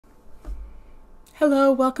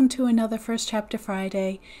Hello, welcome to another First Chapter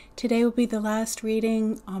Friday. Today will be the last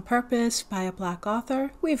reading on purpose by a Black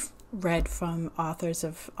author. We've read from authors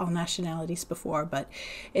of all nationalities before, but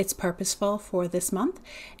it's purposeful for this month.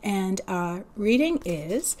 And our reading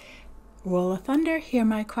is Roll of Thunder, Hear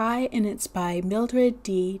My Cry, and it's by Mildred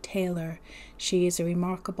D. Taylor. She is a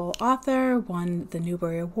remarkable author, won the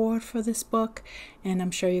Newbery Award for this book, and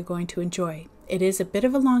I'm sure you're going to enjoy. It is a bit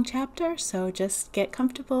of a long chapter, so just get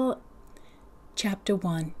comfortable. Chapter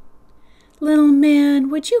 1. Little man,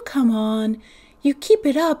 would you come on? You keep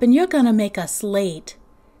it up and you're gonna make us late.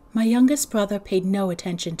 My youngest brother paid no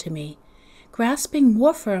attention to me. Grasping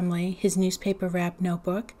more firmly his newspaper-wrapped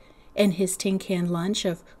notebook and his tin can lunch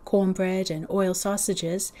of cornbread and oil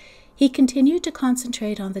sausages, he continued to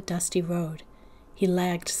concentrate on the dusty road. He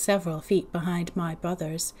lagged several feet behind my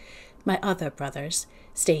other brothers,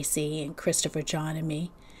 Stacy and Christopher John and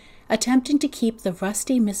me, attempting to keep the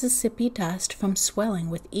rusty Mississippi dust from swelling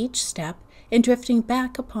with each step and drifting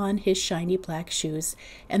back upon his shiny black shoes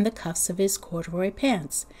and the cuffs of his corduroy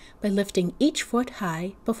pants by lifting each foot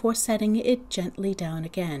high before setting it gently down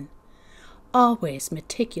again. Always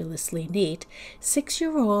meticulously neat,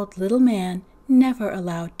 6-year-old little man never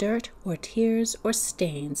allowed dirt or tears or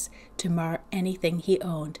stains to mar anything he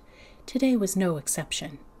owned. Today was no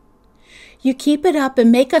exception. You keep it up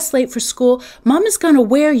and make us late for school, Mama's gonna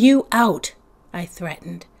wear you out, I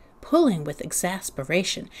threatened, pulling with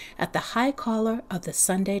exasperation at the high collar of the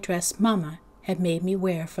Sunday dress Mama had made me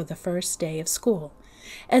wear for the first day of school,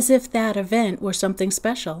 as if that event were something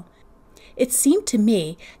special. It seemed to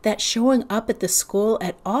me that showing up at the school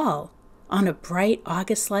at all, on a bright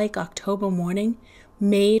August-like October morning,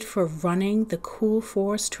 made for running the cool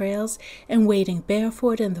forest trails and wading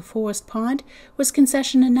barefoot in the forest pond, was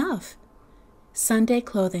concession enough. Sunday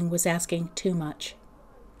clothing was asking too much.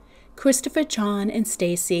 Christopher John and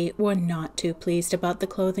Stacy were not too pleased about the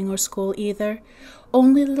clothing or school either.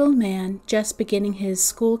 Only little man, just beginning his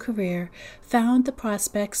school career, found the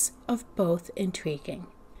prospects of both intriguing.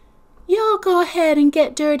 "Y'all go ahead and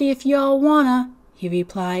get dirty if y'all wanna," he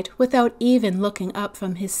replied, without even looking up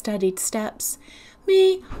from his studied steps.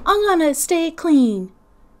 "Me, I'm gonna stay clean."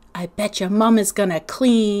 "I bet your mama's gonna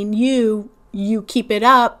clean you. You keep it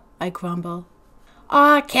up," I grumbled.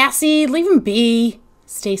 "Ah, Cassie, leave him be,"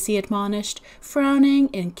 Stacy admonished, frowning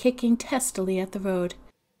and kicking testily at the road.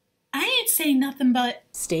 "I ain't say nothing but—"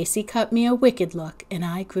 Stacy cut me a wicked look, and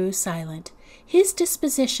I grew silent. His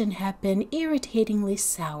disposition had been irritatingly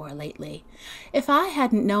sour lately. If I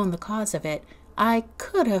hadn't known the cause of it, I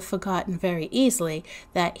could have forgotten very easily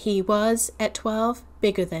that he was, at 12,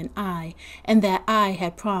 bigger than I, and that I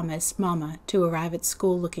had promised Mama to arrive at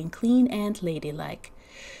school looking clean and ladylike.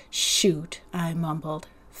 "Shoot," I mumbled,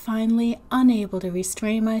 finally unable to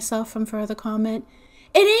restrain myself from further comment.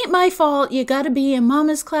 "It ain't my fault you gotta be in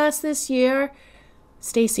Mama's class this year."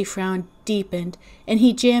 Stacy frown deepened, and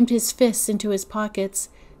he jammed his fists into his pockets,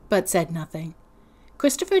 but said nothing.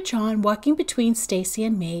 Christopher John, walking between Stacy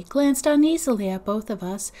and me, glanced uneasily at both of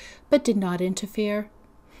us, but did not interfere.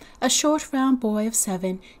 A short, round boy of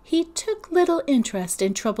 7, he took little interest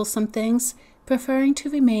in troublesome things, preferring to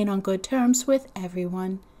remain on good terms with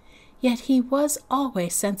everyone. Yet he was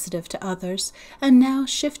always sensitive to others, and now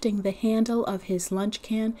shifting the handle of his lunch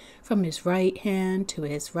can from his right hand to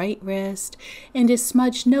his right wrist, and his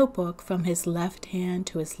smudged notebook from his left hand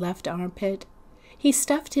to his left armpit, he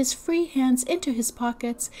stuffed his free hands into his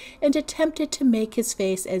pockets and attempted to make his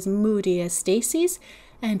face as moody as Stacy's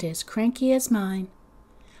and as cranky as mine.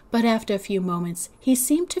 But after a few moments, he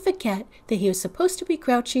seemed to forget that he was supposed to be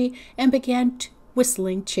grouchy and began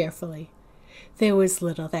whistling cheerfully. There was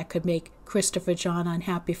little that could make Christopher John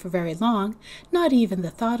unhappy for very long, not even the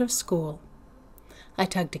thought of school. I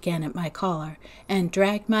tugged again at my collar and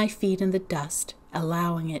dragged my feet in the dust,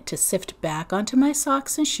 allowing it to sift back onto my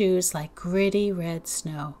socks and shoes like gritty red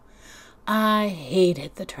snow. I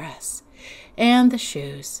hated the dress and the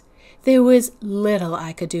shoes. There was little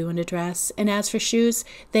I could do in a dress, and as for shoes,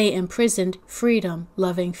 they imprisoned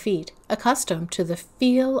freedom-loving feet, accustomed to the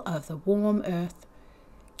feel of the warm earth.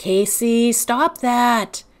 "Casey, stop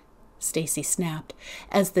that!" Stacy snapped,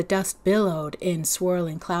 as the dust billowed in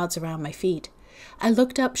swirling clouds around my feet. I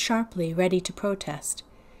looked up sharply, ready to protest.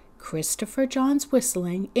 Christopher John's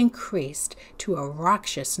whistling increased to a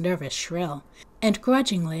raucous, nervous shrill, and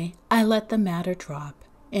grudgingly I let the matter drop,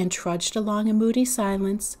 and trudged along in moody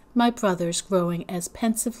silence, my brothers growing as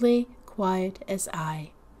pensively quiet as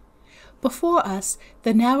I. Before us,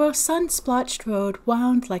 the narrow sun-splotched road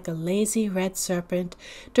wound like a lazy red serpent,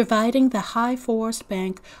 dividing the high forest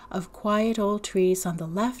bank of quiet old trees on the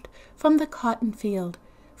left from the cotton field,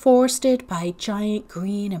 forested by giant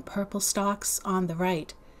green and purple stalks on the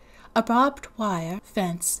right. A barbed wire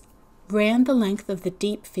fence ran the length of the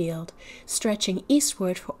deep field, stretching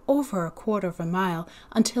eastward for over a quarter of a mile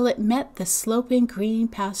until it met the sloping green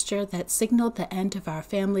pasture that signaled the end of our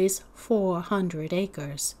family's 400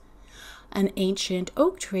 acres. An ancient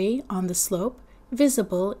oak tree on the slope,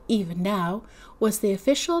 visible even now, was the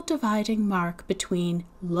official dividing mark between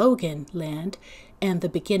Logan land and the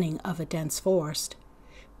beginning of a dense forest.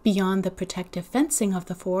 Beyond the protective fencing of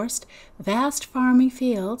the forest, vast farming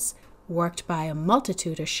fields, worked by a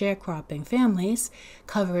multitude of sharecropping families,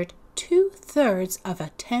 covered 2/3 of a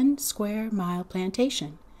 10-square-mile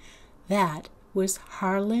plantation. That was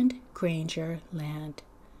Harland Granger land.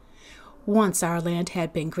 Once our land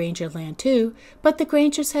had been Granger land too, but the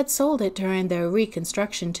Grangers had sold it during their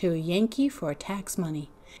reconstruction to a Yankee for tax money.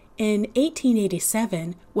 In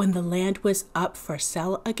 1887, when the land was up for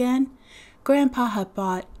sale again, Grandpa had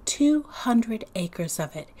bought 200 acres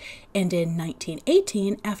of it, and in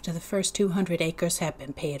 1918, after the first 200 acres had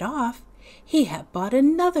been paid off, he had bought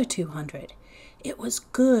another 200. It was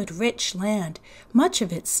good, rich land, much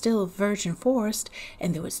of it still virgin forest,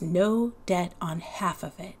 and there was no debt on half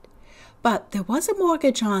of it. But there was a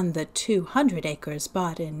mortgage on the 200 acres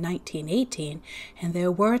bought in 1918, and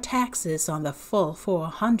there were taxes on the full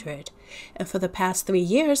 400. And for the past 3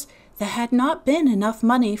 years, there had not been enough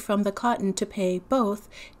money from the cotton to pay both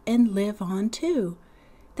and live on too.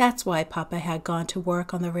 That's why Papa had gone to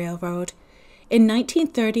work on the railroad. In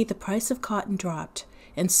 1930, the price of cotton dropped,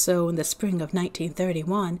 and so in the spring of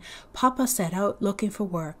 1931, Papa set out looking for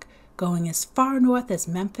work, going as far north as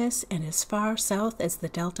Memphis and as far south as the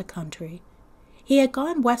Delta country. He had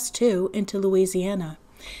gone west, too, into Louisiana.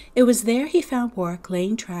 It was there he found work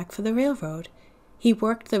laying track for the railroad. He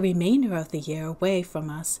worked the remainder of the year away from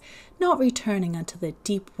us, not returning until the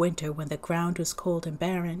deep winter when the ground was cold and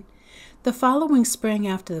barren. The following spring,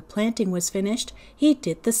 after the planting was finished, he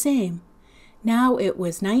did the same. Now it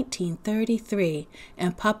was 1933,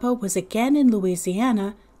 and Papa was again in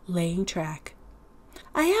Louisiana, laying track.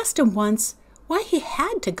 I asked him once why he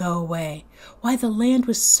had to go away, why the land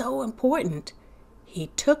was so important.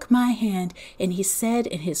 He took my hand and he said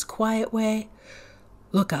in his quiet way,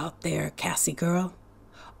 "Look out there, Cassie girl.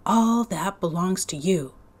 All that belongs to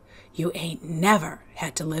you. You ain't never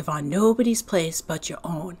had to live on nobody's place but your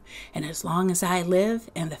own, and as long as I live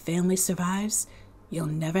and the family survives, you'll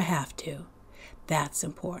never have to. That's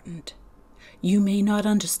important. You may not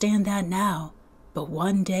understand that now, but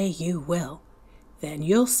one day you will. Then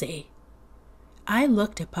you'll see." I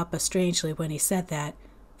looked at Papa strangely when he said that,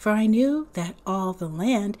 for I knew that all the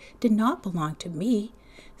land did not belong to me.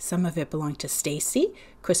 Some of it belonged to Stacy,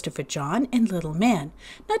 Christopher John, and Little Man,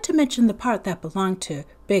 not to mention the part that belonged to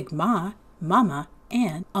Big Ma, Mama,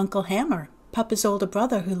 and Uncle Hammer, Papa's older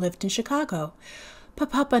brother who lived in Chicago.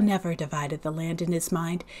 But Papa never divided the land in his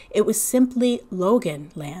mind. It was simply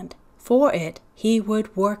Logan land. For it, he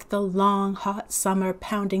would work the long, hot summer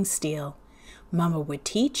pounding steel. Mama would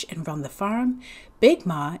teach and run the farm. Big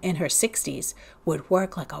Ma, in her 60s, would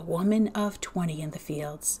work like a woman of 20 in the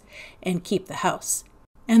fields and keep the house.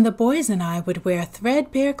 And the boys and I would wear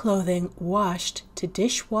threadbare clothing washed to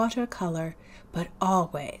dishwater color, but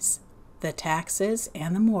always the taxes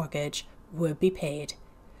and the mortgage would be paid.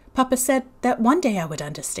 Papa said that one day I would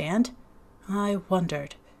understand. I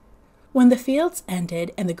wondered. When the fields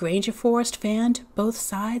ended and the Granger forest fanned both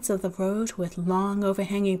sides of the road with long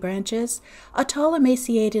overhanging branches, a tall,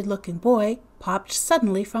 emaciated-looking boy popped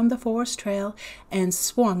suddenly from the forest trail and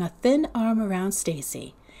swung a thin arm around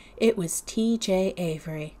Stacy. It was T.J.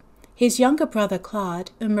 Avery. His younger brother,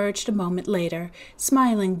 Claude, emerged a moment later,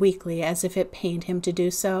 smiling weakly as if it pained him to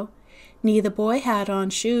do so. Neither boy had on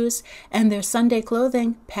shoes, and their Sunday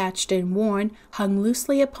clothing, patched and worn, hung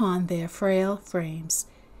loosely upon their frail frames.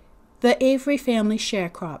 The Avery family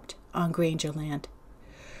sharecropped on Granger land.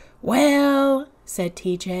 "Well," said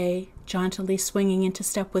T.J., jauntily swinging into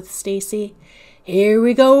step with Stacy, "here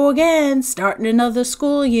we go again, starting another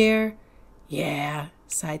school year." "Yeah,"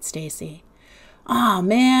 sighed Stacy. "Aw,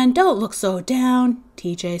 man, don't look so down,"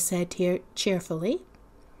 T.J. said cheerfully.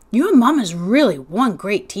 "Your mama's really one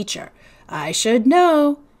great teacher. I should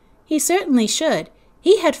know." He certainly should.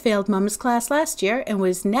 He had failed Mama's class last year and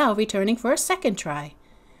was now returning for a second try.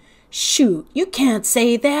 "Shoot, you can't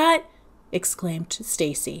say that," exclaimed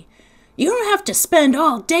Stacy. "You don't have to spend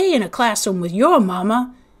all day in a classroom with your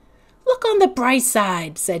mama." "Look on the bright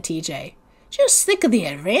side," said TJ. "Just think of the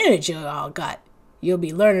advantage you all got. You'll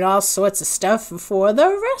be learning all sorts of stuff before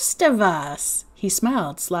the rest of us." He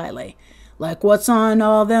smiled slyly. "Like what's on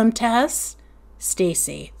all them tests?"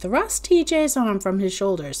 Stacy thrust TJ's arm from his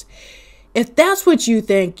shoulders. If that's what you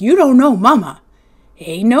think, you don't know Mama."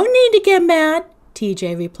 "Ain't no need to get mad,"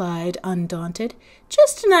 TJ replied, undaunted.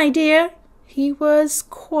 "Just an idea." He was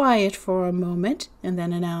quiet for a moment and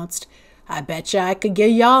then announced, "I betcha I could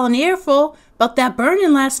give y'all an earful about that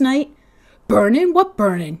burning last night." "Burning? What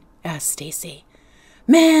burning?" asked Stacy.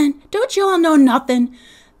 "Man, don't y'all know nothing?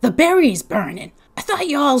 The berries burning. I thought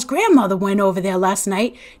y'all's grandmother went over there last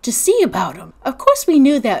night to see about 'em." Of course we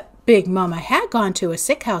knew that Big Mama had gone to a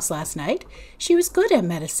sick house last night. She was good at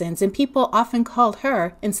medicines, and people often called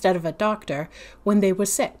her instead of a doctor when they were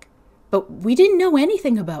sick. But we didn't know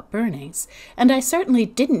anything about burnings, and I certainly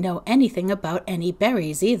didn't know anything about any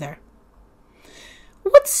berries either.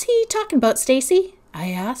 "What's he talking about, Stacy?"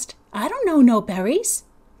 I asked. "I don't know no berries."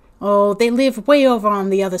 "Oh, they live way over on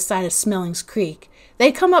the other side of Smillings Creek.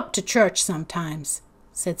 They come up to church sometimes,"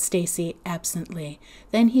 said Stacy absently.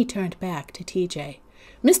 Then he turned back to TJ.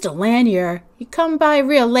 "Mr. Lanier, he come by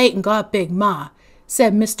real late and got Big Ma.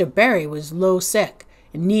 Said Mr. Berry was low sick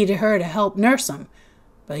and needed her to help nurse him.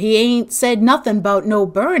 But he ain't said nothing about no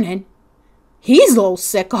burning." "He's low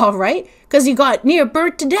sick, all right, 'cause he got near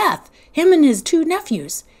burnt to death, him and his 2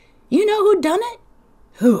 nephews. You know who done it?"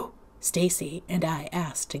 "Who?" Stacy and I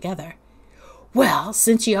asked together. "Well,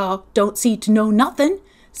 since y'all don't seem to know nothing,"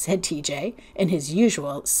 said TJ, in his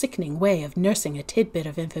usual sickening way of nursing a tidbit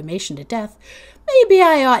of information to death, "maybe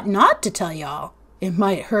I ought not to tell y'all. It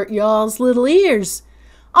might hurt y'all's little ears."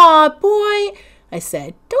 "Aw, boy," I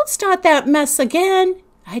said, "don't start that mess again."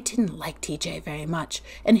 I didn't like TJ very much,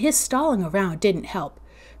 and his stalling around didn't help.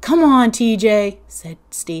 "Come on, TJ," said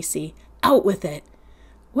Stacy. "Out with it."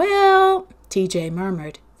 "Well," TJ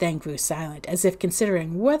murmured, then grew silent, as if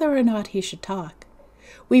considering whether or not he should talk.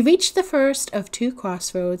 We reached the first of 2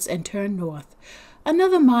 crossroads and turned north.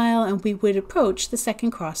 Another mile and we would approach the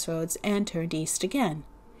second crossroads and turned east again.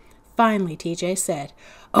 Finally, TJ said,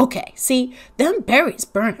 "Okay, see, them berries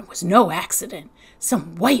burning was no accident.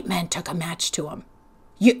 Some white men took a match to 'em."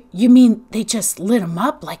 You mean they just lit 'em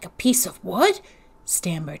up like a piece of wood?"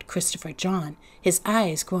 stammered Christopher John, his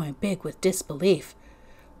eyes growing big with disbelief.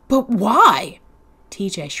 "But why?"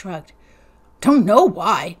 TJ shrugged. "Don't know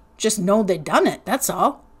why. Just know they done it, that's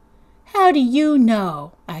all." "How do you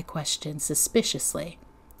know?" I questioned suspiciously.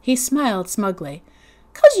 He smiled smugly.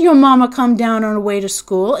 "'Cause your mama come down on her way to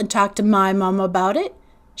school and talked to my mama about it."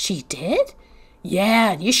 "She did?"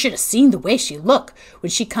 "Yeah, and you should have seen the way she looked when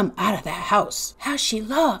she come out of that house." "How's she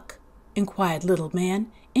look?" inquired little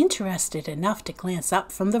man, interested enough to glance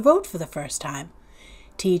up from the road for the first time.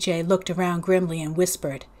 TJ looked around grimly and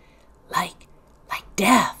whispered, Like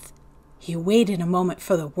death." He waited a moment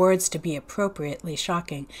for the words to be appropriately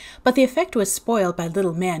shocking, but the effect was spoiled by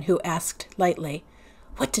little man, who asked lightly,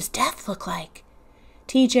 "What does death look like?"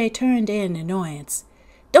 TJ turned in annoyance.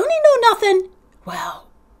 "Don't he know nothing?" "Well,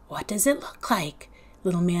 what does it look like?"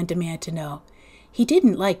 little man demanded to know. He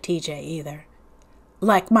didn't like TJ either.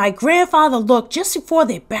 "Like my grandfather looked just before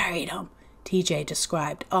they buried him," TJ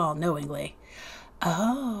described all-knowingly.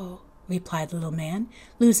 "Oh," replied little man,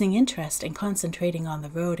 losing interest and concentrating on the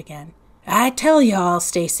road again. "I tell y'all,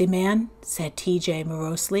 Stacy man," said TJ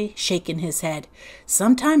morosely, shaking his head,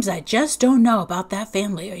 "sometimes I just don't know about that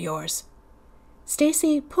family of yours."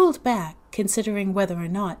 Stacy pulled back, considering whether or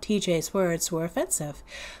not TJ's words were offensive,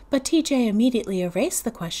 but TJ immediately erased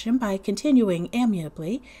the question by continuing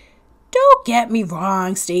amiably, "Don't get me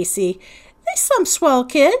wrong, Stacy. There's some swell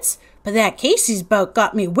kids, but that Casey's bout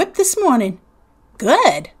got me whipped this morning."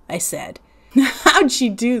 "Good," I said. "How'd she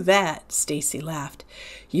do that?" Stacy laughed.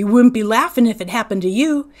 "You wouldn't be laughing if it happened to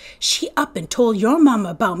you. She up and told your mama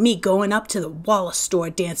about me going up to the Wallace store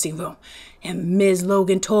dancing room, and Ms.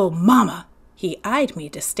 Logan told Mama." He eyed me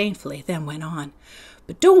disdainfully, then went on.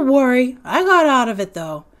 "But don't worry, I got out of it,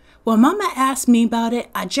 though. When Mama asked me about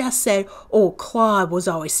it, I just said old Claude was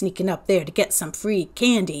always sneaking up there to get some free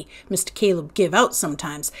candy Mr. Caleb give out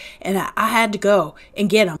sometimes, and I had to go and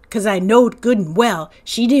get 'em, 'cause I knowed good and well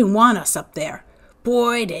she didn't want us up there.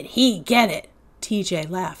 Boy, did he get it." TJ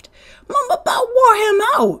laughed. "Mama about wore him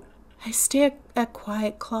out." I stared at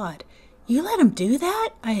quiet Claude. "You let him do that?"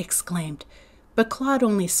 I exclaimed. But Claude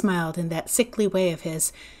only smiled in that sickly way of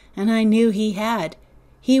his, and I knew he had.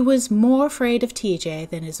 He was more afraid of TJ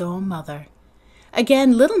than his own mother.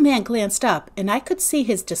 Again, little man glanced up, and I could see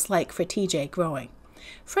his dislike for TJ growing.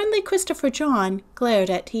 Friendly Christopher John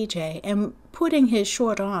glared at TJ, and putting his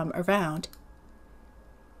short arm around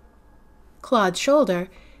Claude's shoulder,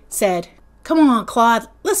 said, "Come on, Claude,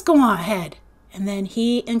 let's go on ahead." And then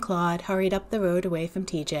he and Claude hurried up the road away from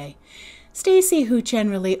TJ. Stacy, who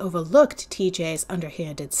generally overlooked TJ's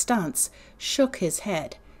underhanded stunts, shook his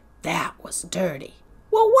head. "That was dirty."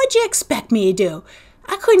 "Well, what'd you expect me to do?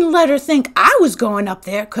 I couldn't let her think I was going up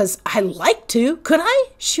there 'cause I liked to, could I?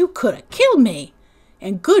 She could have killed me.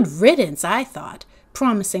 And good riddance, I thought,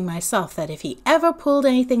 promising myself that if he ever pulled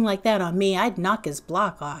anything like that on me, I'd knock his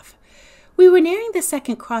block off. We were nearing the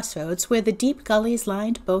second crossroads, where the deep gullies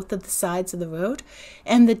lined both of the sides of the road,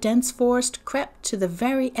 and the dense forest crept to the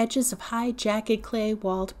very edges of high, jagged,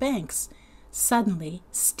 clay-walled banks. Suddenly,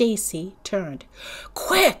 Stacy turned.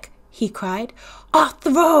 "Quick!" he cried. "Off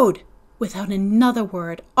the road!" Without another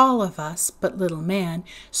word, all of us, but little man,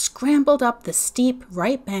 scrambled up the steep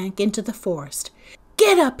right bank into the forest.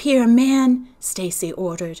 "Get up here, man!" Stacy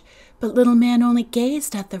ordered, but little man only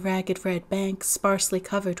gazed at the ragged red bank, sparsely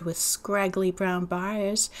covered with scraggly brown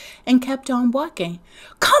briars, and kept on walking.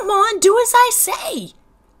 "Come on, do as I say!"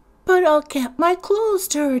 "But I'll get my clothes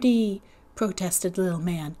dirty," protested little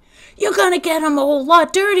man. "You're gonna get 'em a whole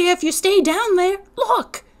lot dirtier if you stay down there.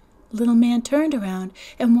 Look!" Little man turned around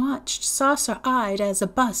and watched saucer-eyed as a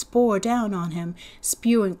bus bore down on him,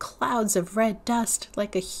 spewing clouds of red dust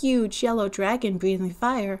like a huge yellow dragon breathing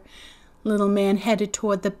fire. Little man headed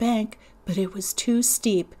toward the bank, but it was too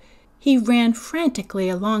steep. He ran frantically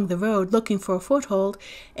along the road looking for a foothold,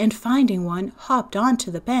 and finding one, hopped onto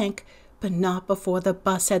the bank, but not before the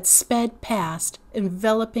bus had sped past,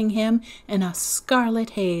 enveloping him in a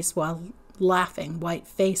scarlet haze while laughing white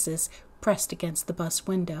faces pressed against the bus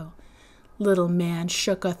window. Little man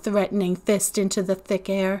shook a threatening fist into the thick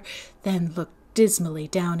air, then looked dismally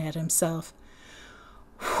down at himself.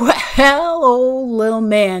 "Well, old little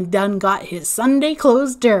man done got his Sunday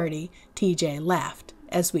clothes dirty," TJ laughed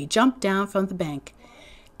as we jumped down from the bank.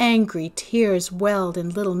 Angry tears welled in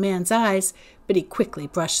little man's eyes, but he quickly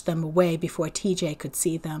brushed them away before TJ could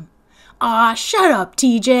see them. "Aw, shut up,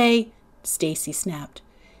 TJ!" Stacy snapped.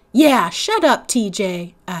 "Yeah, shut up,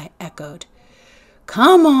 TJ!" I echoed.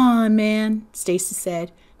 "Come on, man," Stacy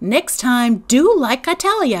said. "Next time, do like I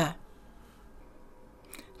tell ya."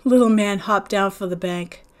 Little man hopped down for the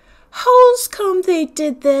bank. "How's come they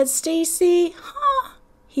did that, Stacy? Huh?"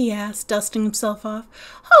 he asked, dusting himself off.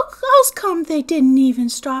 How's come they didn't even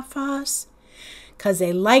stop for us?" "'Cause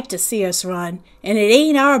they like to see us run, and it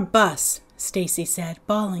ain't our bus," Stacy said,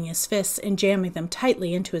 balling his fists and jamming them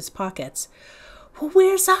tightly into his pockets. "Well,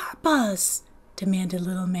 where's our bus?" demanded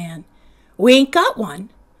little man. "We ain't got one."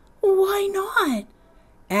 "Why not?"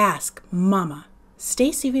 "Ask Mama,"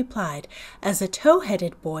 Stacy replied, as a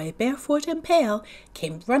tow-headed boy, barefoot and pale,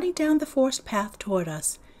 came running down the forest path toward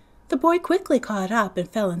us. The boy quickly caught up and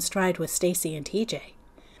fell in stride with Stacy and TJ.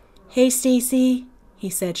 "Hey, Stacy," he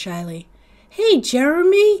said shyly. "Hey,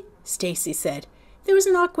 Jeremy," Stacy said. There was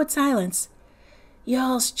an awkward silence.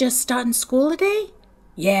 "Y'all's just starting school today?"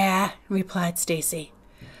 "Yeah," replied Stacy.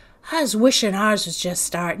 "I was wishing ours was just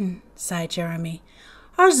starting," sighed Jeremy.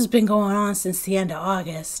 "Ours has been going on since the end of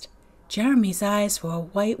August." Jeremy's eyes were a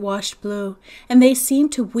whitewashed blue, and they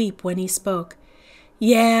seemed to weep when he spoke.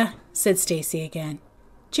 "Yeah," said Stacy again.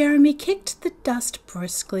 Jeremy kicked the dust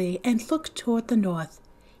briskly and looked toward the north.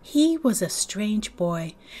 He was a strange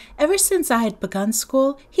boy. Ever since I had begun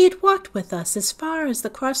school, he had walked with us as far as the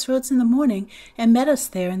crossroads in the morning and met us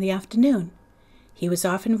there in the afternoon. He was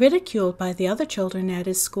often ridiculed by the other children at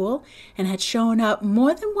his school, and had shown up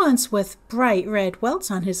more than once with bright red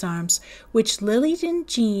welts on his arms, which Lily and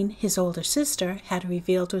Jean, his older sister, had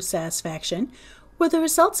revealed with satisfaction, were the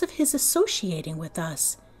results of his associating with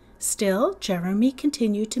us. Still, Jeremy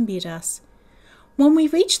continued to meet us. When we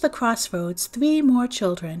reached the crossroads, 3 more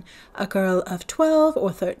children, a girl of 12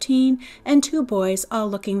 or 13, and 2 boys, all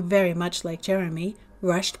looking very much like Jeremy,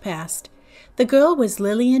 rushed past. The girl was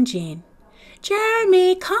Lily and Jean.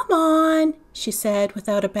 "Jeremy, come on," she said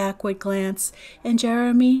without a backward glance, and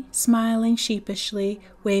Jeremy, smiling sheepishly,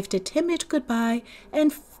 waved a timid goodbye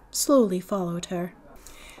and slowly followed her.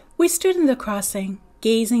 We stood in the crossing,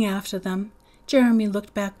 gazing after them. Jeremy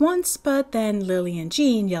looked back once, but then Lily and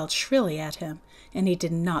Jean yelled shrilly at him, and he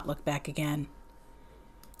did not look back again.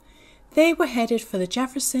 They were headed for the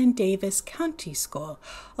Jefferson Davis County School,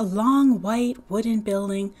 a long white wooden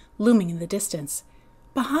building looming in the distance.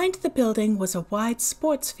 Behind the building was a wide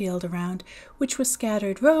sports field around, which were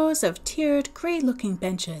scattered rows of tiered, gray-looking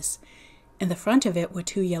benches. In the front of it were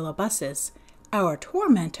 2 yellow buses, our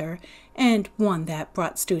tormentor and one that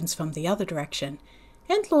brought students from the other direction,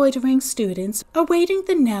 and loitering students awaiting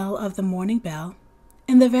the knell of the morning bell.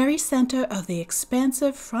 In the very center of the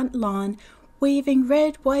expansive front lawn, waving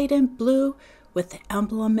red, white, and blue, with the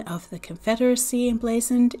emblem of the Confederacy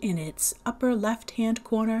emblazoned in its upper left-hand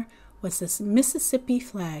corner, was the Mississippi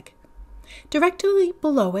flag. Directly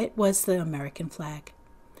below it was the American flag.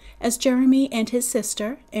 As Jeremy and his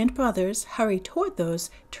sister and brothers hurried toward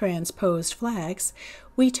those transposed flags,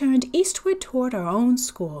 we turned eastward toward our own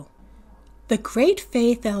school. The Great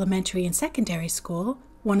Faith Elementary and Secondary School,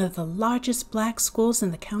 one of the largest black schools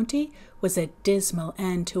in the county, was a dismal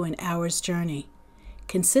end to an hour's journey.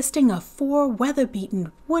 Consisting of 4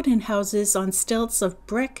 weather-beaten wooden houses on stilts of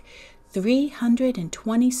brick,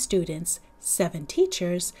 320 students, 7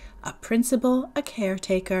 teachers, a principal, a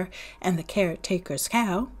caretaker, and the caretaker's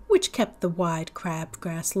cow, which kept the wide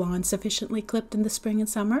crabgrass lawn sufficiently clipped in the spring and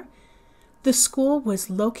summer. The school was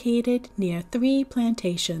located near 3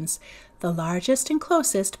 plantations, the largest and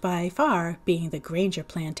closest by far being the Granger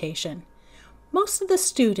plantation. Most of the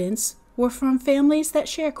students were from families that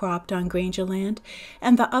sharecropped on Granger land,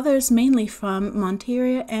 and the others mainly from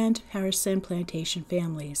Monteria and Harrison plantation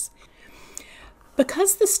families.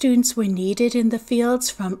 Because the students were needed in the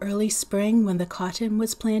fields from early spring when the cotton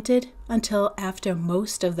was planted until after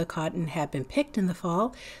most of the cotton had been picked in the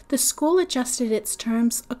fall, the school adjusted its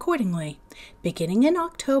terms accordingly, beginning in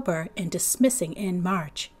October and dismissing in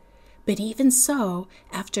March. But even so,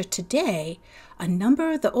 after today, a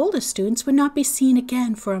number of the older students would not be seen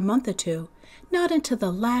again for a month or two, not until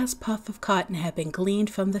the last puff of cotton had been gleaned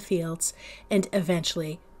from the fields, and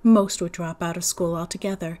eventually most would drop out of school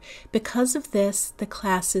altogether. Because of this, the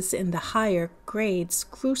classes in the higher grades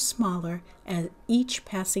grew smaller at each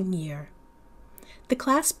passing year. The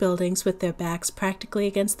class buildings, with their backs practically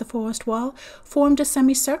against the forest wall, formed a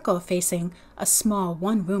semicircle facing a small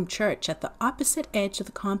one-room church at the opposite edge of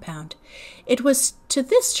the compound. It was to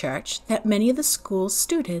this church that many of the school's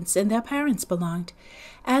students and their parents belonged.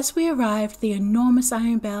 As we arrived, the enormous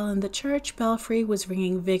iron bell in the church belfry was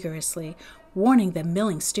ringing vigorously, warning the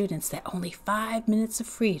milling students that only 5 minutes of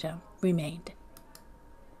freedom remained.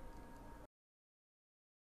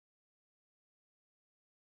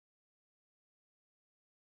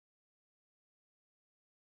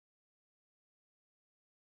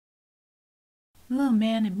 The little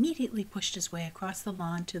man immediately pushed his way across the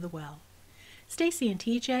lawn to the well. Stacy and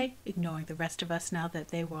TJ, ignoring the rest of us now that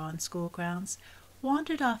they were on school grounds,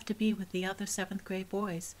 wandered off to be with the other 7th grade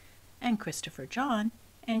boys, and Christopher John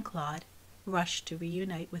and Claude rushed to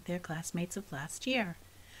reunite with their classmates of last year.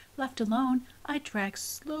 Left alone, I dragged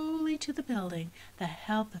slowly to the building that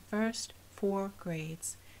held the first 4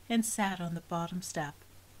 grades and sat on the bottom step.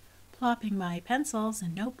 Plopping my pencils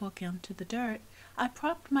and notebook into the dirt, I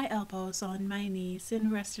propped my elbows on my knees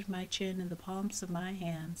and rested my chin in the palms of my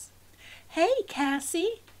hands. "Hey,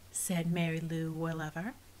 Cassie," said Mary Lou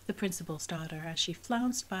Wellever, the principal's daughter, as she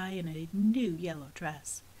flounced by in a new yellow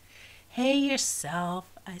dress. "Hey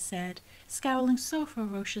yourself," I said, scowling so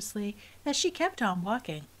ferociously that she kept on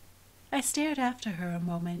walking. I stared after her a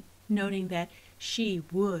moment, noting that she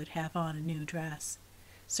would have on a new dress.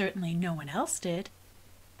 Certainly no one else did.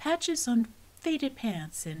 Patches on faded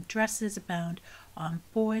pants and dresses abound on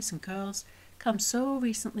boys and girls come so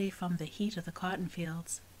recently from the heat of the cotton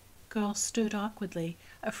fields. Girls stood awkwardly,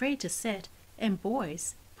 afraid to sit, and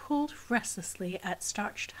boys pulled restlessly at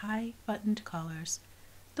starched high-buttoned collars.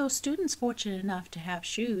 Those students fortunate enough to have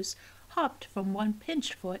shoes hopped from one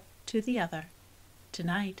pinched foot to the other.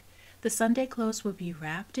 Tonight, the Sunday clothes would be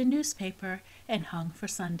wrapped in newspaper and hung for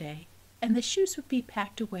Sunday, and the shoes would be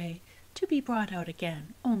packed away to be brought out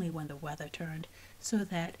again only when the weather turned,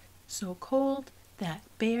 so cold that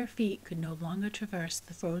bare feet could no longer traverse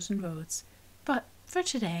the frozen roads. But for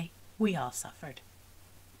today, we all suffered.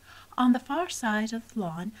 On the far side of the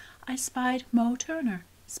lawn, I spied Mo Turner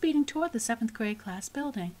speeding toward the 7th grade class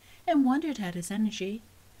building, and wondered at his energy.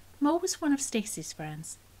 Mo was one of Stacy's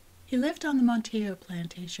friends. He lived on the Monteiro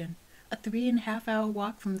plantation, a 3.5-hour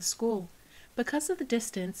walk from the school. Because of the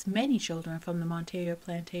distance, many children from the Monteiro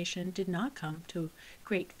plantation did not come to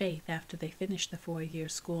Great Faith after they finished the 4-year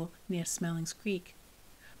school near Smellings Creek.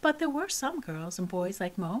 But there were some girls and boys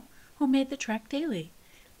like Mo who made the trek daily,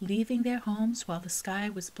 leaving their homes while the sky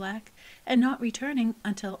was black and not returning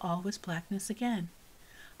until all was blackness again.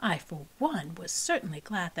 I, for one, was certainly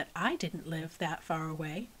glad that I didn't live that far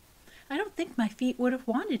away. I don't think my feet would have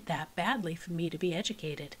wanted that badly for me to be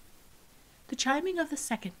educated. The chiming of the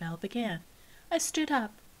second bell began. I stood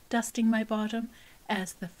up, dusting my bottom,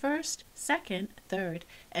 as the 1st, 2nd, 3rd,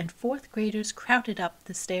 and 4th graders crowded up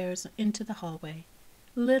the stairs into the hallway.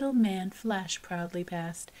 Little man flashed proudly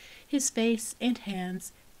past, his face and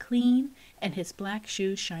hands clean and his black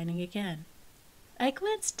shoes shining again. I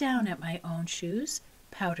glanced down at my own shoes,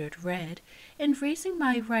 powdered red, and raising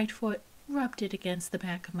my right foot, rubbed it against the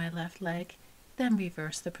back of my left leg, then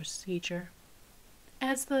reversed the procedure.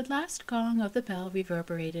 As the last gong of the bell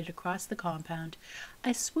reverberated across the compound,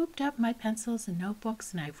 I swooped up my pencils and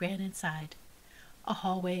notebooks and I ran inside. A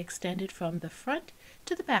hallway extended from the front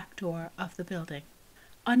to the back door of the building.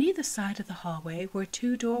 On either side of the hallway were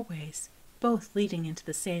 2 doorways, both leading into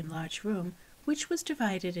the same large room, which was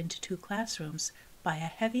divided into 2 classrooms by a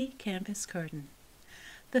heavy canvas curtain.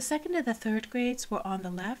 The 2nd and the 3rd grades were on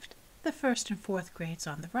the left, the 1st and 4th grades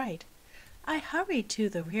on the right. I hurried to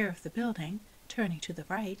the rear of the building, turning to the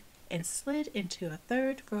right, and slid into a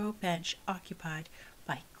 3rd row bench occupied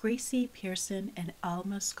by Gracie Pearson and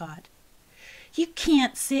Alma Scott. "You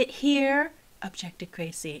can't sit here," objected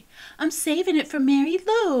Gracie. "I'm saving it for Mary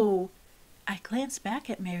Lou." I glanced back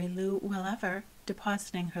at Mary Lou Wellever,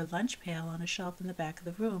 depositing her lunch pail on a shelf in the back of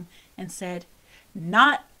the room, and said,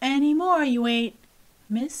 "Not any more, you ain't."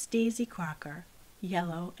 Miss Daisy Crocker,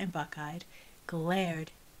 yellow and buck-eyed,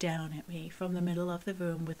 glared down at me from the middle of the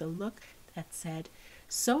room with a look that said,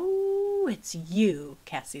 "So it's you,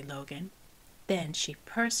 Cassie Logan." Then she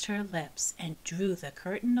pursed her lips and drew the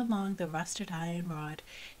curtain along the rusted iron rod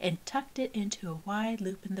and tucked it into a wide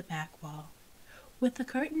loop in the back wall. With the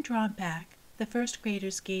curtain drawn back, the 1st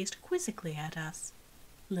graders gazed quizzically at us.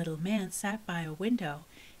 Little man sat by a window,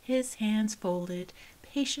 his hands folded,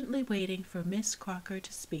 patiently waiting for Miss Crocker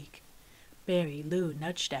to speak. Mary Lou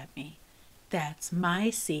nudged at me. "That's my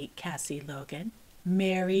seat, Cassie Logan.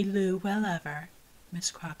 Mary Lou Wellever,"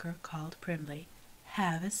 Miss Crocker called primly.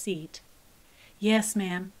 "Have a seat." "Yes,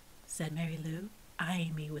 ma'am," said Mary Lou,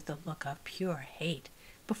 eyeing me with a look of pure hate,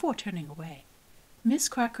 before turning away. Miss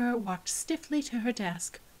Crocker walked stiffly to her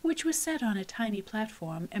desk, which was set on a tiny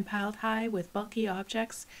platform and piled high with bulky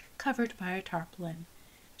objects covered by a tarpaulin.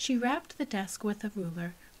 She rapped the desk with a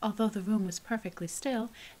ruler, although the room was perfectly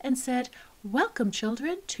still, and said, "Welcome,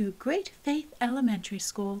 children, to Great Faith Elementary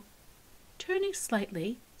School." Turning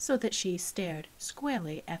slightly, so that she stared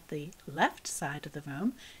squarely at the left side of the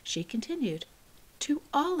room, she continued, "To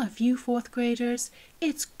all of you 4th graders,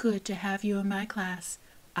 it's good to have you in my class.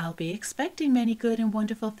 I'll be expecting many good and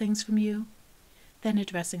wonderful things from you." Then,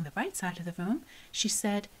 addressing the right side of the room, she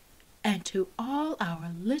said, "And to all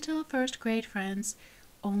our little 1st grade friends,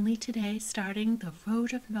 only today starting the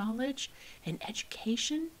road of knowledge and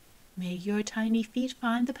education, may your tiny feet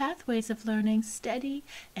find the pathways of learning steady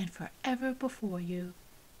and forever before you."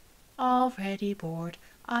 Already bored,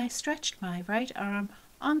 I stretched my right arm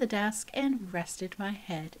on the desk and rested my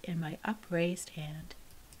head in my upraised hand.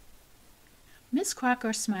 Miss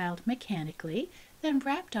Crocker smiled mechanically, then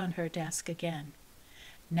rapped on her desk again.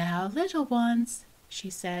 "Now, little ones," she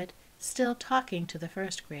said, still talking to the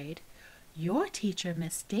 1st grade, "your teacher,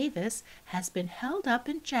 Miss Davis, has been held up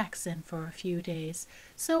in Jackson for a few days,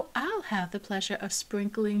 so I'll have the pleasure of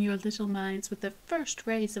sprinkling your little minds with the first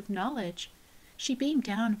rays of knowledge." She beamed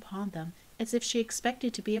down upon them as if she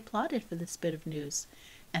expected to be applauded for this bit of news,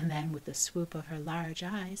 and then, with a swoop of her large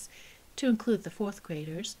eyes, to include the 4th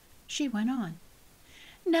graders, she went on.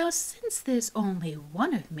 "Now, since there's only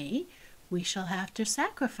one of me, we shall have to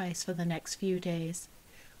sacrifice for the next few days.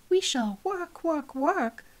 We shall work,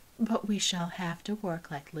 but we shall have to work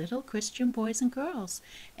like little Christian boys and girls,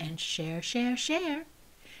 and share.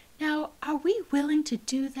 Now, are we willing to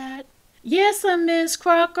do that?" "Yes, Miss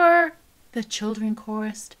Crocker," the children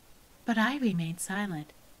chorused, but I remained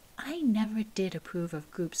silent. I never did approve of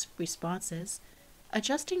groups' responses.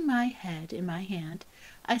 Adjusting my head in my hand,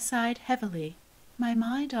 I sighed heavily, my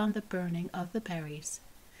mind on the burning of the berries.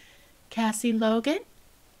 "Cassie Logan?"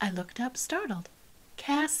 I looked up, startled.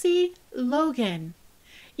 "Cassie Logan."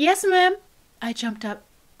 "Yes, ma'am." I jumped up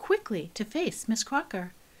quickly to face Miss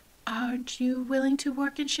Crocker. "Aren't you willing to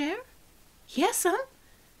work and share?" "Yes'm."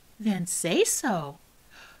 "Then say so."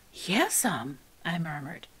 "Yes'm," I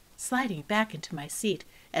murmured, sliding back into my seat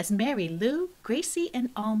as Mary Lou, Gracie, and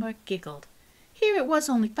Alma giggled. Here it was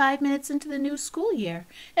only 5 minutes into the new school year,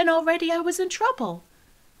 and already I was in trouble.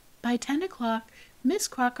 By 10 o'clock, Miss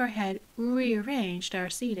Crocker had rearranged our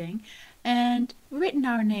seating and written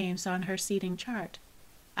our names on her seating chart.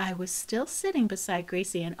 I was still sitting beside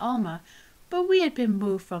Gracie and Alma, but we had been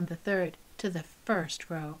moved from the 3rd to the 1st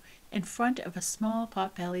row in front of a small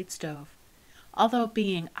pot-bellied stove. Although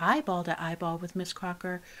being eyeball to eyeball with Miss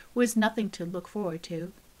Crocker was nothing to look forward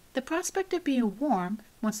to, the prospect of being warm,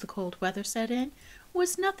 once the cold weather set in,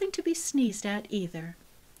 was nothing to be sneezed at either.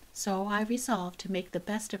 So I resolved to make the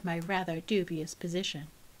best of my rather dubious position.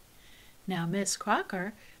 Now Miss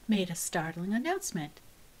Crocker made a startling announcement.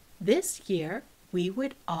 This year we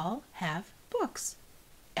would all have books.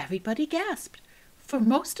 Everybody gasped, for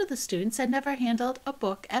most of the students had never handled a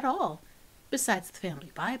book at all, besides the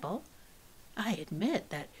family Bible. I admit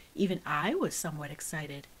that even I was somewhat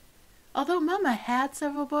excited. Although Mama had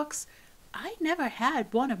several books, I never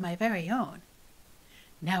had one of my very own.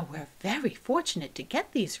 Now we're very fortunate to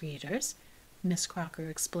get these readers, Miss Crocker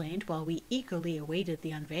explained while we eagerly awaited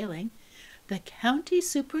the unveiling. "The county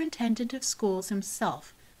superintendent of schools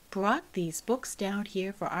himself brought these books down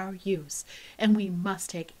here for our use, and we must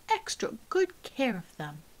take extra good care of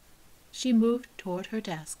them." She moved toward her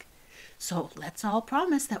desk. "So let's all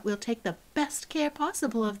promise that we'll take the best care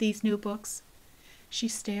possible of these new books." She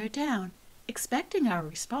stared down, expecting our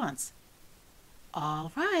response.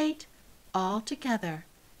 "All right, all together.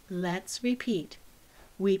 Let's repeat.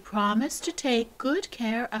 We promise to take good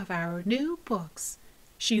care of our new books."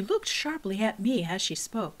 She looked sharply at me as she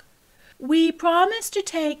spoke. "We promise to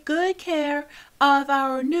take good care of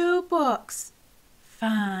our new books."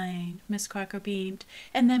 "Fine," Miss Crocker beamed,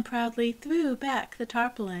 and then proudly threw back the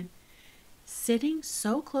tarpaulin. Sitting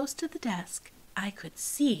so close to the desk, I could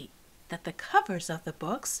see that the covers of the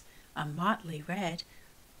books, a motley red,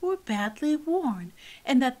 were badly worn,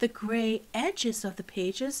 and that the gray edges of the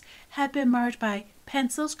pages had been marred by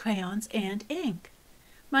pencils, crayons, and ink.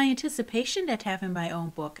 My anticipation at having my own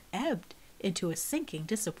book ebbed into a sinking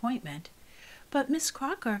disappointment, but Miss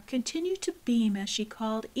Crocker continued to beam as she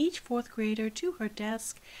called each fourth grader to her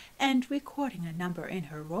desk and, recording a number in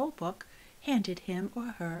her roll book, handed him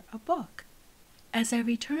or her a book. As I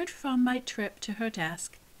returned from my trip to her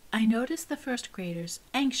desk, I noticed the first graders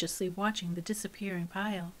anxiously watching the disappearing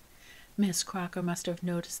pile. Miss Crocker must have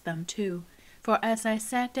noticed them too, for as I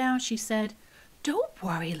sat down she said, "Don't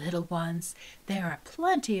worry, little ones. There are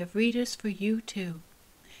plenty of readers for you too.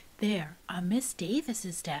 There on Miss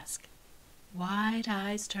Davis's desk." Wide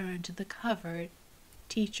eyes turned to the covered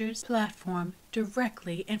teacher's platform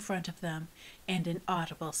directly in front of them, and an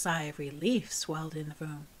audible sigh of relief swelled in the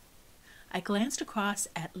room. I glanced across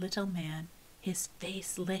at little man, his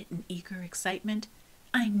face lit in eager excitement.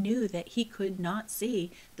 I knew that he could not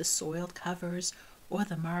see the soiled covers or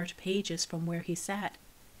the marred pages from where he sat,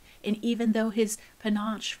 and even though his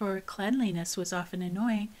penchant for cleanliness was often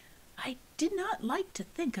annoying, I did not like to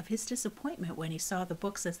think of his disappointment when he saw the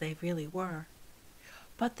books as they really were.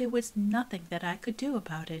 But there was nothing that I could do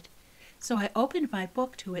about it, so I opened my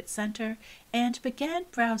book to its center and began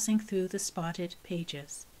browsing through the spotted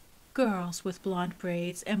pages. Girls with blonde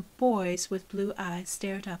braids and boys with blue eyes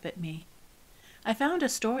stared up at me. I found a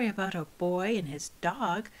story about a boy and his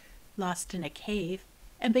dog lost in a cave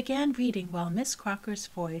and began reading while Miss Crocker's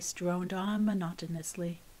voice droned on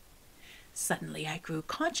monotonously. Suddenly I grew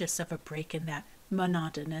conscious of a break in that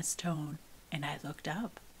monotonous tone, and I looked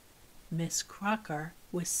up. Miss Crocker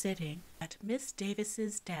was sitting at Miss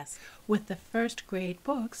Davis's desk with the first grade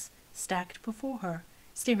books stacked before her,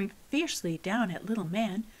 staring fiercely down at little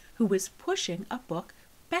man who was pushing a book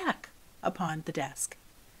back upon the desk.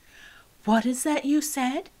 "What is that you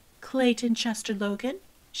said, Clayton Chester Logan?"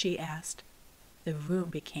 she asked. The room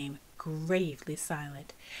became gravely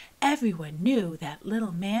silent. Everyone knew that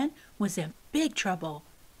little man was in big trouble,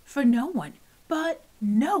 for no one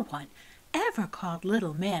ever called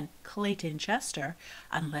little man Clayton Chester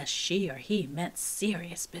unless she or he meant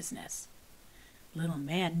serious business. Little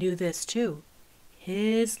man knew this too.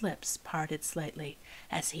 His lips parted slightly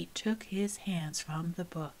as he took his hands from the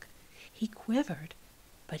book. He quivered,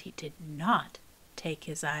 but he did not take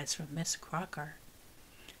his eyes from Miss Crocker.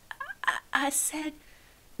 I said,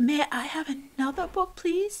 "May I have another book,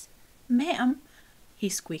 please?" "Ma'am," he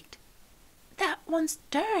squeaked, "that one's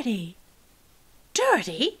dirty."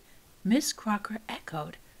 "Dirty?" Miss Crocker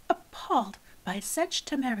echoed, appalled by such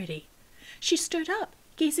temerity. She stood up,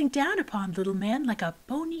 gazing down upon little man like a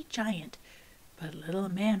bony giant, but little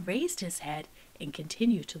man raised his head and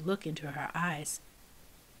continued to look into her eyes.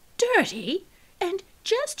 "Dirty? And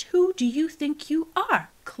just who do you think you are,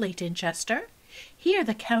 Clayton Chester? Here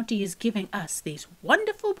the county is giving us these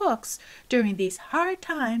wonderful books during these hard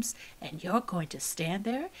times, and you're going to stand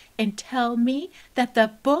there and tell me that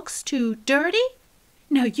the book's too dirty?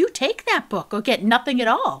 Now you take that book or get nothing at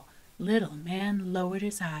all." Little man lowered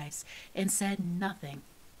his eyes and said nothing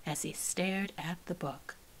as he stared at the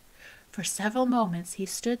book. For several moments he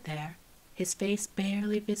stood there, his face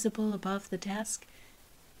barely visible above the desk.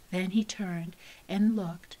 Then he turned and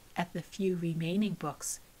looked at the few remaining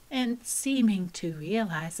books, and seeming to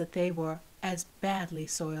realize that they were as badly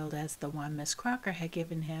soiled as the one Miss Crocker had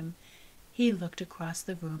given him, he looked across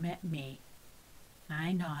the room at me.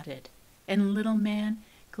 I nodded, and little man,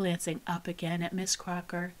 glancing up again at Miss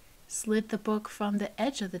Crocker, slid the book from the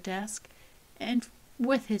edge of the desk, and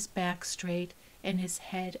with his back straight and his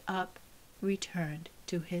head up, returned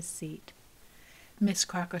to his seat. Miss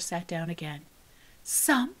Crocker sat down again.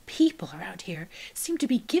 "Some people around here seem to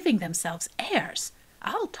be giving themselves airs.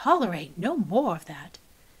 I'll tolerate no more of that."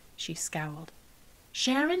 She scowled.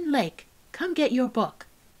 "Sharon Lake, come get your book."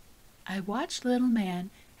 I watched little man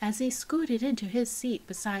as he scooted into his seat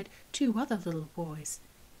beside two other little boys.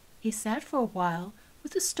 He sat for a while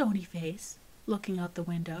with a stony face, looking out the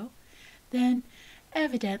window. Then,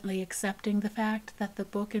 evidently accepting the fact that the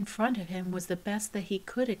book in front of him was the best that he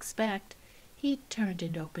could expect, he turned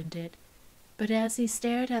and opened it. But as he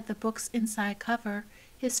stared at the book's inside cover,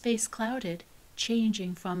 his face clouded,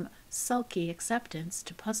 changing from sulky acceptance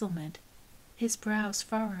to puzzlement. His brows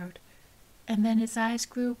furrowed, and then his eyes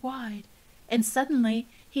grew wide, and suddenly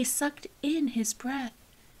he sucked in his breath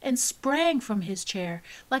and sprang from his chair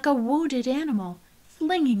like a wounded animal,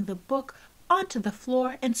 flinging the book onto the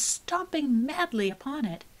floor and stomping madly upon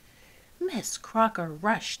it. Miss Crocker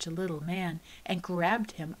rushed to little man and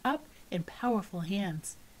grabbed him up in powerful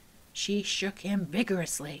hands. She shook him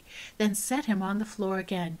vigorously, then set him on the floor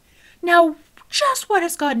again. "Now, just what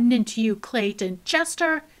has gotten into you, Clayton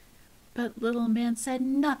Chester?" But little man said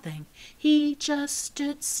nothing. He just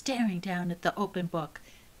stood staring down at the open book,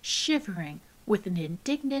 shivering with an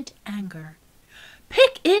indignant anger.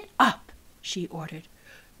 "Pick it up," she ordered.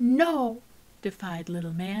 "No," defied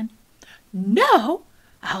little man. "No?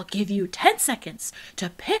 I'll give you 10 seconds to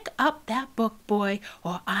pick up that book, boy,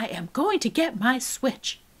 or I am going to get my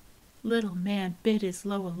switch." Little man bit his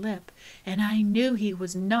lower lip, and I knew he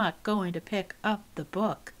was not going to pick up the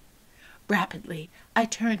book. Rapidly, I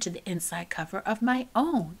turned to the inside cover of my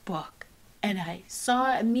own book, and I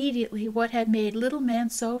saw immediately what had made little man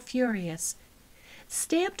so furious.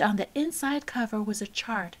 Stamped on the inside cover was a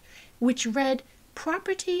chart which read,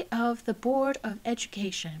 "Property of the Board of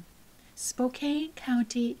Education, Spokane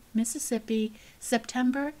County, Mississippi,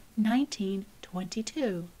 September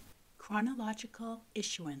 1922. Chronological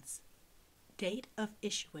issuance. Date of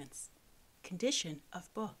issuance. Condition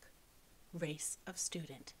of book. Race of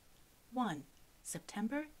student. 1.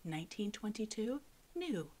 September 1922,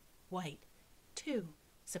 new, white. 2.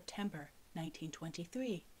 September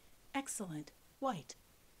 1923, excellent, white.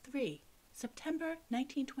 3. September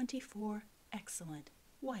 1924, excellent,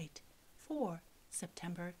 white. 4.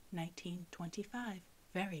 September 1925,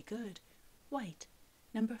 very good, white.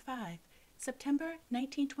 Number 5. September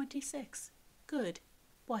 1926, good,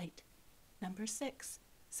 white. Number 6.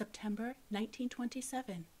 September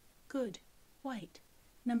 1927, good, white.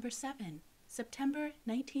 Number 7. September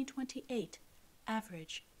 1928,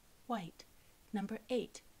 average, white. Number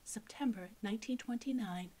 8. September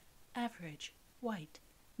 1929, average, white.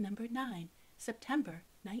 Number 9. September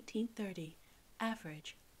 1930,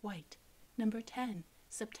 average, white. Number 10.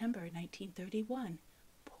 September 1931,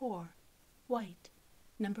 poor, white.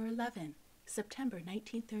 Number 11. September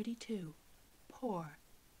 1932, poor,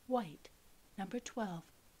 white. Number 12.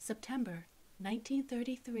 September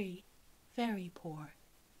 1933, very poor,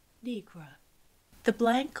 Negro. The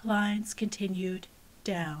blank lines continued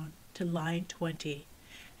down to line 20,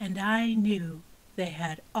 and I knew they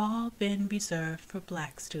had all been reserved for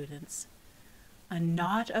black students. A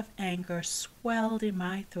knot of anger swelled in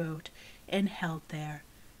my throat and held there,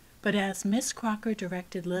 but as Miss Crocker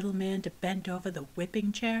directed little man to bend over the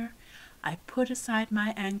whipping chair, I put aside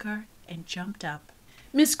my anger and jumped up.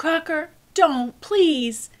 "Miss Crocker, don't,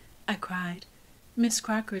 please!" I cried. Miss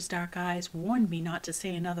Crocker's dark eyes warned me not to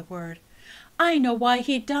say another word. "I know why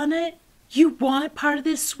he done it. You want part of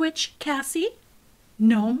this switch, Cassie?"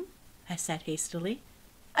 "No," I said hastily.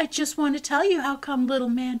 "I just want to tell you how come little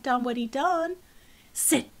man done what he done."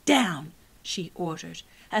 "Sit down," she ordered,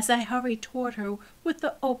 as I hurried toward her with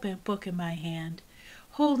the open book in my hand.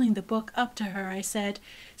 Holding the book up to her, I said,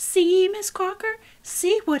 "See, Miss Crocker,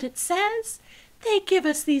 see what it says. They give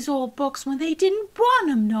us these old books when they didn't want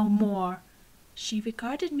 'em no more." She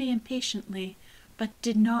regarded me impatiently, but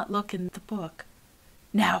did not look in the book.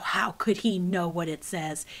 "Now how could he know what it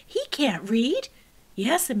says? He can't read."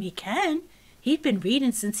 "Yes'm, he can. He'd been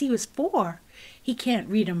reading since he was 4. He can't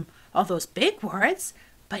read 'em all those big words,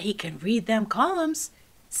 but he can read them columns.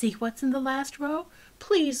 See what's in the last row?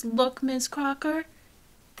 Please look, Miss Crocker."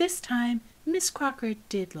 This time Miss Crocker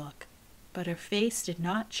did look, but her face did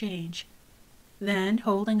not change. Then,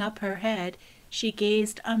 holding up her head, she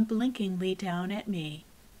gazed unblinkingly down at me.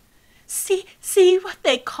 See what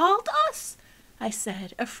they called us?" I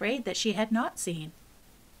said, afraid that she had not seen.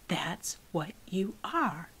 "That's what you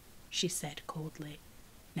are," she said coldly.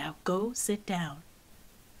 "Now go sit down."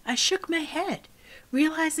 I shook my head,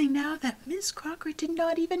 realizing now that Miss Crocker did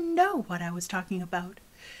not even know what I was talking about.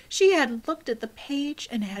 She had looked at the page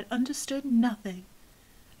and had understood nothing.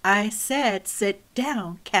 "I said sit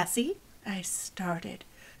down, Cassie." I started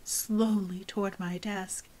slowly toward my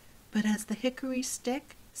desk, but as the hickory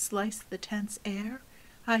stick sliced the tense air,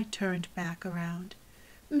 I turned back around.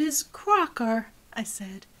 "Miss Crocker," I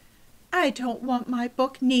said, "I don't want my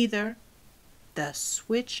book neither." The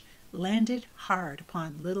switch landed hard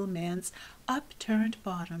upon little man's upturned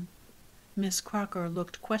bottom. Miss Crocker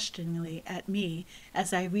looked questioningly at me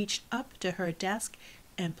as I reached up to her desk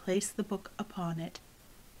and placed the book upon it.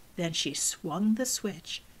 Then she swung the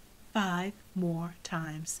switch 5 more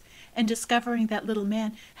times, and discovering that little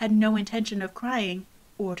man had no intention of crying,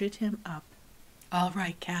 ordered him up. "All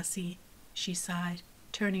right, Cassie," she sighed,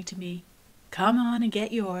 turning to me. "Come on and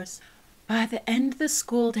get yours." By the end of the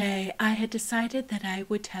school day, I had decided that I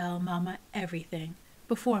would tell Mama everything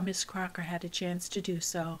before Miss Crocker had a chance to do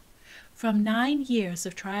so. From 9 years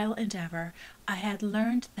of trial and error, I had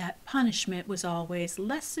learned that punishment was always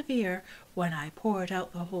less severe when I poured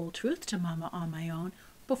out the whole truth to Mama on my own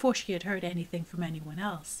before she had heard anything from anyone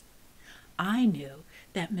else. I knew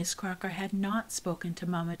that Miss Crocker had not spoken to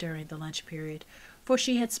Mama during the lunch period, for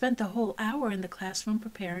she had spent the whole hour in the classroom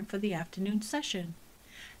preparing for the afternoon session.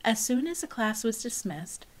 As soon as the class was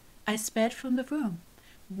dismissed, I sped from the room,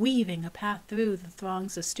 weaving a path through the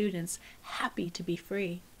throngs of students, happy to be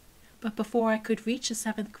free. But before I could reach the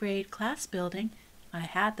 7th grade class building, I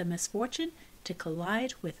had the misfortune to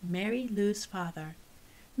collide with Mary Lou's father.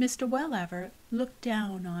 Mr. Wellever looked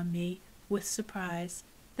down on me with surprise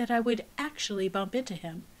that I would actually bump into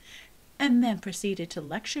him, and then proceeded to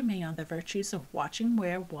lecture me on the virtues of watching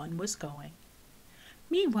where one was going.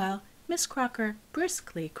 Meanwhile, Miss Crocker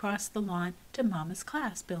briskly crossed the lawn to Mama's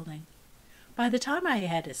class building. By the time I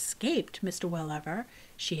had escaped Mr. Wellever,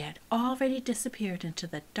 she had already disappeared into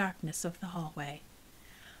the darkness of the hallway.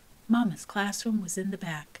 Mama's classroom was in the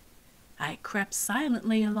back. I crept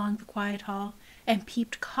silently along the quiet hall and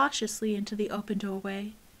peeped cautiously into the open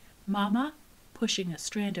doorway. Mama, pushing a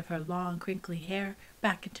strand of her long, crinkly hair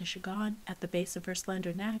back into chiffon at the base of her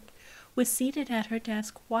slender neck, was seated at her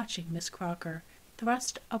desk watching Miss Crocker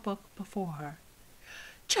thrust a book before her.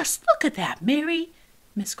 "Just look at that, Mary,"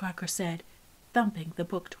 Miss Crocker said, thumping the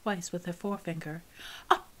book twice with her forefinger.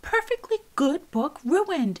 "A perfectly good book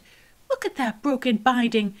ruined. Look at that broken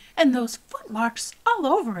binding and those footmarks all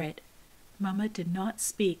over it." Mama did not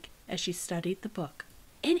speak as she studied the book.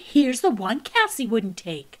 "And here's the one Cassie wouldn't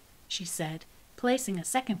take," she said, placing a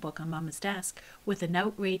second book on Mama's desk with an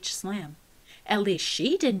outraged slam. "At least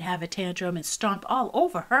she didn't have a tantrum and stomp all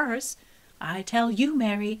over hers. I tell you,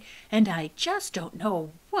 Mary, and I just don't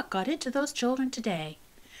know what got into those children today.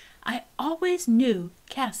 I always knew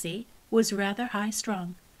Cassie was rather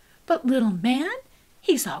high-strung, but little man,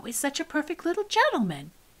 he's always such a perfect little gentleman."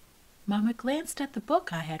 Mama glanced at the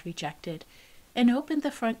book I had rejected and opened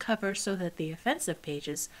the front cover so that the offensive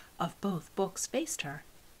pages of both books faced her.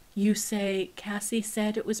 "You say Cassie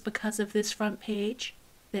said it was because of this front page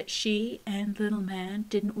that she and little man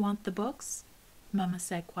didn't want the books?" Mama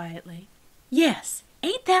said quietly. "Yes,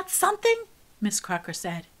 ain't that something?" Miss Crocker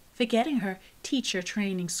said, forgetting her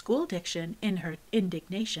teacher-training school diction in her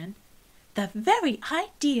indignation. "The very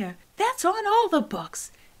idea! That's on all the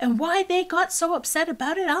books, and why they got so upset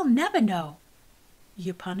about it I'll never know."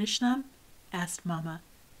 "You punished them?" asked Mama,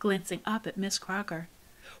 glancing up at Miss Crocker.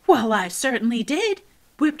 "Well, I certainly did.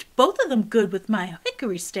 Whipped both of them good with my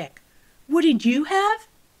hickory stick. Wouldn't you have?"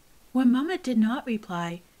 When Mama did not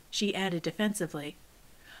reply, she added defensively,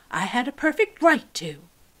 "I had a perfect right to."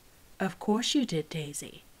 "Of course you did,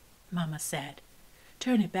 Daisy," Mama said,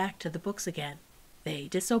 turning back to the books again. "They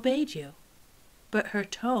disobeyed you." But her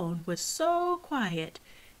tone was so quiet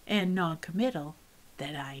and non-committal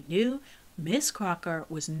that I knew Miss Crocker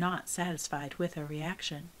was not satisfied with her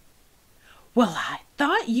reaction. "Well, I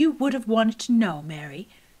thought you would have wanted to know, Mary,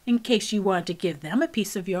 in case you wanted to give them a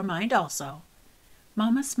piece of your mind also."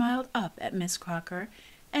 Mama smiled up at Miss Crocker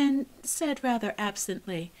and said rather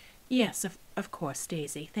absently, "Yes, of course,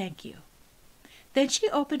 Daisy, thank you." Then she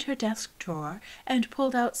opened her desk drawer and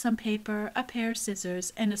pulled out some paper, a pair of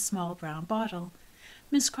scissors, and a small brown bottle.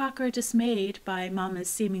 Miss Crocker, dismayed by Mama's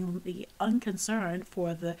seemingly unconcern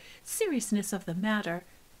for the seriousness of the matter,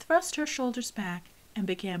 thrust her shoulders back and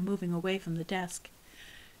began moving away from the desk.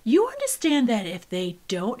 "You understand that if they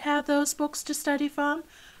don't have those books to study from,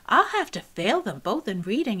 I'll have to fail them both in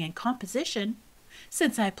reading and composition.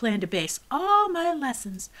 Since I plan to base all my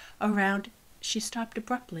lessons around—" She stopped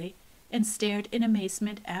abruptly and stared in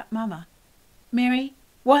amazement at Mama. "Mary,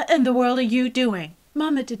 what in the world are you doing?"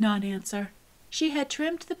 Mama did not answer. She had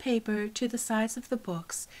trimmed the paper to the size of the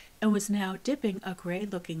books and was now dipping a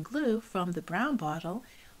gray-looking glue from the brown bottle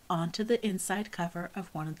onto the inside cover of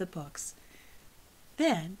one of the books.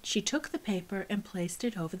 Then she took the paper and placed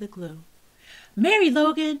it over the glue. "Mary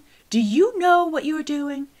Logan, do you know what you are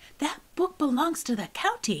doing? That book belongs to the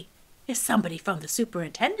county. If somebody from the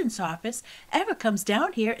superintendent's office ever comes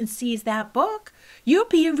down here and sees that book, you'll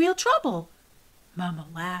be in real trouble." Mamma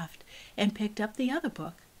laughed and picked up the other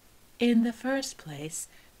book. In the first place,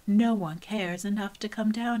 no one cares enough to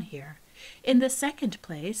come down here. In the second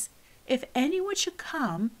place, if anyone should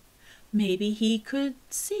come, maybe he could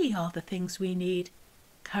see all the things we need.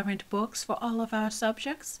 Current books for all of our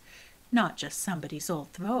subjects, not just somebody's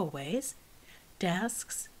old throwaways.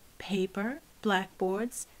 Desks, paper,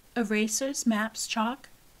 blackboards, erasers, maps, chalk.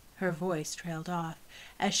 Her voice trailed off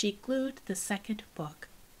as she glued the second book.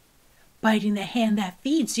 Biting the hand that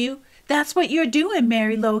feeds you. That's what you're doing,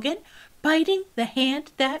 Mary Logan. Biting the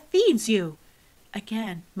hand that feeds you.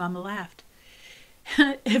 Again, Mamma laughed.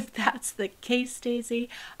 If that's the case, Daisy,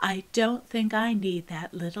 I don't think I need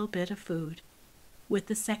that little bit of food. With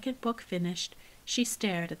the second book finished, she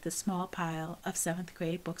stared at the small pile of 7th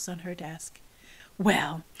grade books on her desk.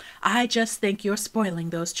 Well, I just think you're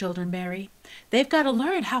spoiling those children, Mary. They've got to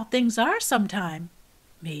learn how things are sometime.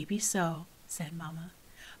 Maybe so, said Mamma,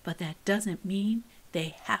 but that doesn't mean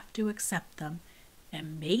they have to accept them,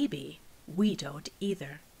 and maybe we don't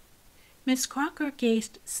either. Miss Crocker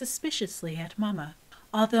gazed suspiciously at Mamma.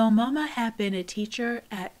 Although Mamma had been a teacher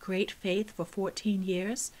at Great Faith for 14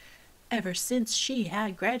 years, ever since she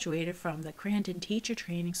had graduated from the Crandon Teacher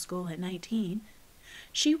Training School at 19,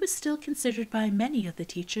 she was still considered by many of the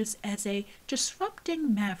teachers as a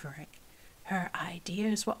disrupting maverick. Her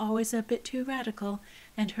ideas were always a bit too radical,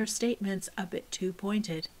 and her statements a bit too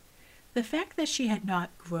pointed. The fact that she had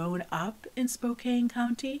not grown up in Spokane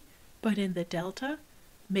County, but in the Delta,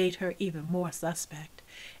 made her even more suspect,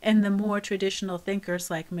 and the more traditional thinkers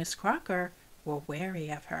like Miss Crocker were wary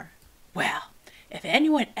of her. Well, if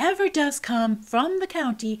anyone ever does come from the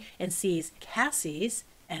county and sees Cassie's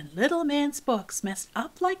and Little Man's books messed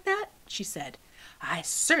up like that, she said, I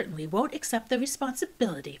certainly won't accept the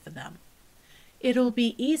responsibility for them. It'll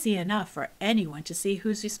be easy enough for anyone to see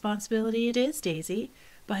whose responsibility it is, Daisy,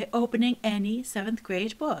 by opening any 7th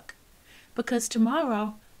grade book, because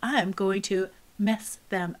tomorrow I'm going to mess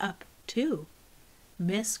them up too.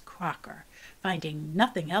 Miss Crocker, finding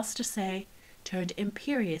nothing else to say, turned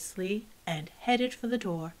imperiously and headed for the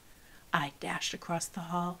door. I dashed across the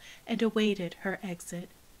hall and awaited her exit,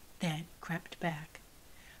 then crept back.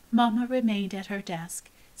 Mamma remained at her desk,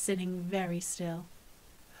 sitting very still.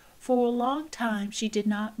 For a long time she did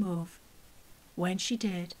not move. When she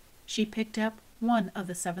did, she picked up one of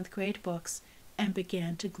the 7th grade books and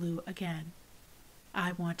began to glue again.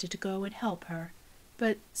 I wanted to go and help her,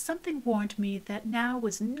 but something warned me that now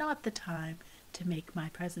was not the time to make my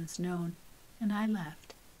presence known, and I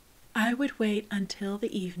left. I would wait until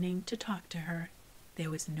the evening to talk to her. There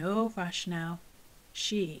was no rush now.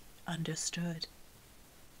 She understood.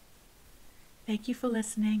 Thank you for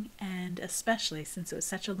listening, and especially since it was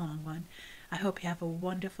such a long one. I hope you have a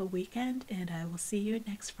wonderful weekend, and I will see you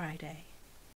next Friday.